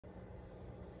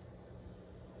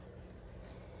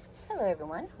Hello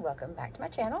everyone, welcome back to my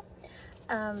channel.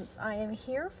 I am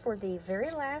here for the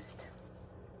very last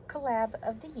collab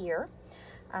of the year.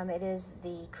 It is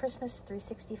the Christmas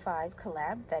 365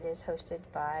 collab that is hosted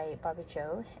by Bobby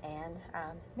Joe and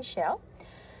Michelle.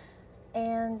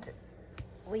 And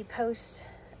we post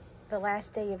the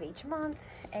last day of each month,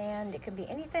 and it can be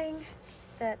anything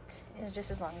that is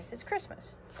just as long as it's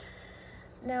Christmas.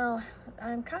 Now,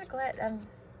 I'm glad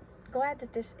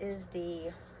that this is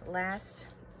the last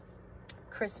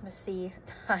Christmassy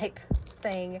type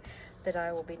thing that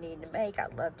I will be needing to make. I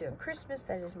love doing Christmas.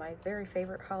 That is my very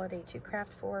favorite holiday to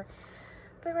craft for.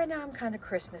 But right now I'm kind of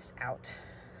Christmas out.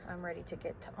 I'm ready to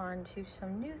get on to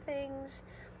some new things,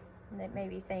 that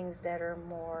maybe things that are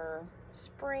more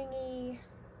springy,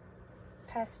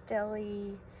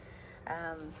 pastel-y,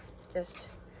 just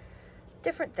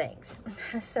different things.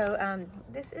 So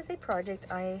this is a project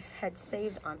I had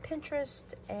saved on Pinterest,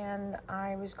 and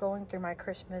I was going through my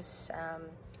Christmas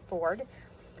board,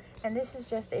 and this is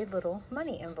just a little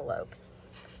money envelope.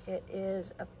 It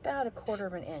is about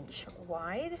 1/4 inch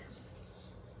wide,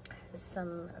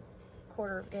 some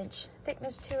 1/4 inch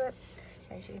thickness to it.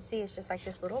 As you can see, it's just like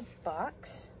this little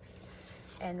box,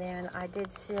 and then I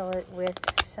did seal it with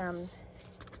some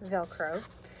Velcro.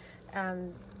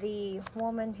 The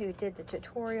woman who did the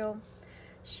tutorial,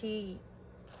 she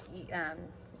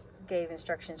gave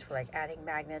instructions for like adding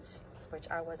magnets, which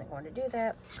I wasn't going to do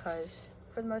that because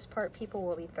for the most part people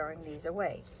will be throwing these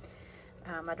away.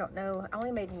 I don't know, I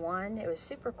only made one. It was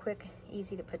super quick,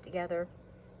 easy to put together,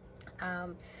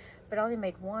 but I only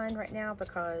made one right now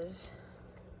because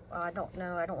I don't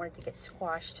know, I don't want it to get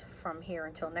squashed from here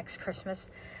until next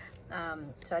Christmas,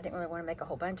 so I didn't really want to make a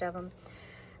whole bunch of them.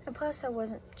 And plus, I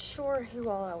wasn't sure who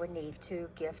all I would need to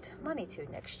gift money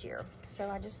to next year. So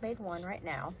I just made one right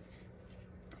now.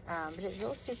 But it's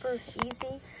real super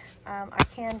easy. I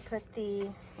can put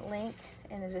the link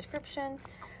in the description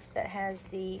that has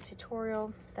the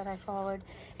tutorial that I followed.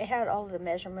 It had all of the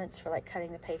measurements for like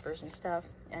cutting the papers and stuff.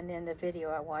 And then the video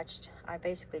I watched, I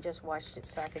basically just watched it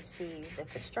so I could see the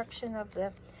construction of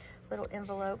the little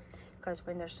envelope. Because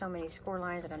when there's so many score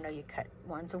lines, and I know you cut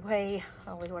ones away, I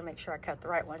always want to make sure I cut the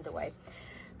right ones away.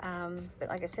 But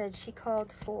like I said, she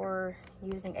called for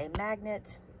using a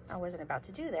magnet. I wasn't about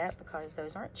to do that because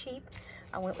those aren't cheap.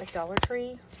 I went with Dollar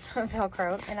Tree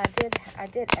Velcro, and I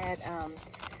did add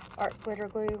art glitter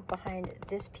glue behind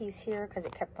this piece here because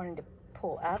it kept wanting to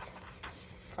pull up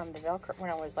from the Velcro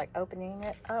when I was like opening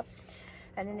it up.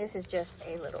 And then this is just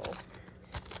a little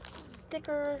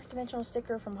sticker, dimensional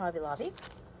sticker from Hobby Lobby.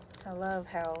 I love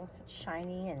how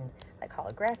shiny and like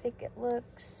holographic it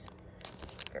looks.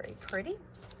 Very pretty.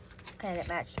 And it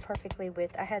matched perfectly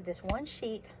with, I had this one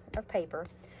sheet of paper.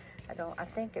 I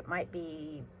think it might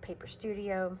be Paper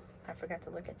Studio. I forgot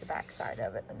to look at the back side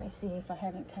of it. Let me see if I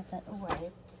haven't cut that away.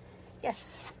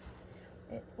 Yes,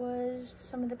 it was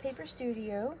some of the Paper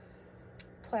Studio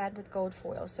plaid with gold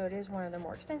foil. So it is one of the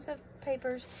more expensive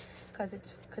papers because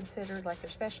it's considered like their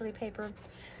specialty paper.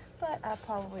 But I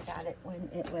probably got it when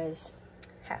it was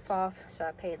half off, so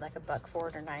I paid like $1 for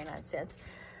it, or 99 cents.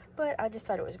 But I just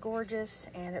thought it was gorgeous,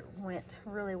 and it went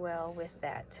really well with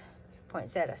that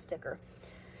poinsettia sticker.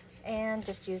 And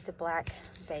just used a black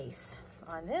base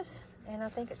on this, and I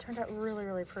think it turned out really,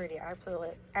 really pretty. I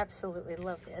absolutely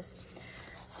love this.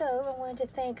 So I wanted to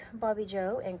thank Bobby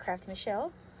Joe and Craft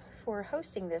Michelle for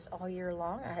hosting this all year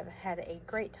long. I have had a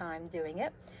great time doing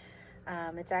it.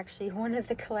 It's actually one of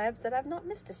the collabs that I've not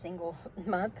missed a single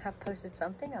month. I've posted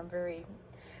something. I'm very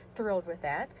thrilled with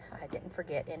that. I didn't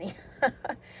forget any.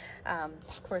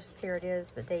 Of course, here it is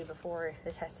the day before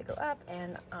this has to go up,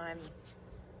 and I'm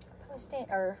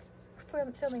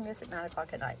filming this at 9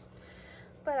 o'clock at night.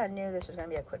 But I knew this was going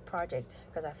to be a quick project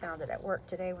because I found it at work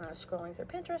today when I was scrolling through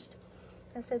Pinterest.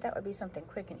 I said that would be something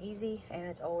quick and easy, and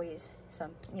it's always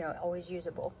always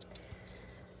usable.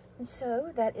 And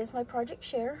so that is my project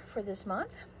share for this month.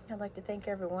 I'd like to thank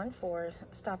everyone for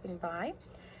stopping by.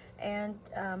 And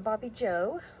Bobby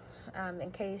Joe, in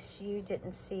case you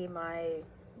didn't see my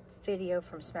video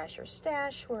from Smash Your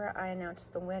Stash where I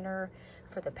announced the winner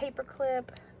for the paperclip,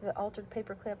 the altered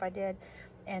paperclip I did,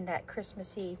 and that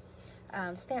Christmassy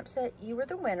stamp set, you were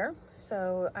the winner.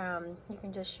 So you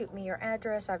can just shoot me your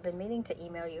address. I've been meaning to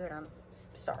email you, and I'm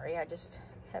sorry, I just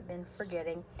have been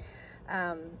forgetting.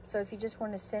 So if you just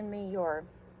want to send me your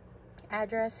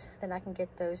address, then I can get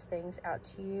those things out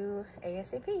to you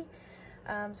ASAP.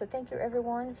 So thank you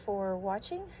everyone for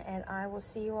watching, and I will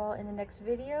see you all in the next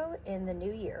video in the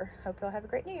new year. Hope you all have a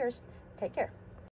great New Year's. Take care.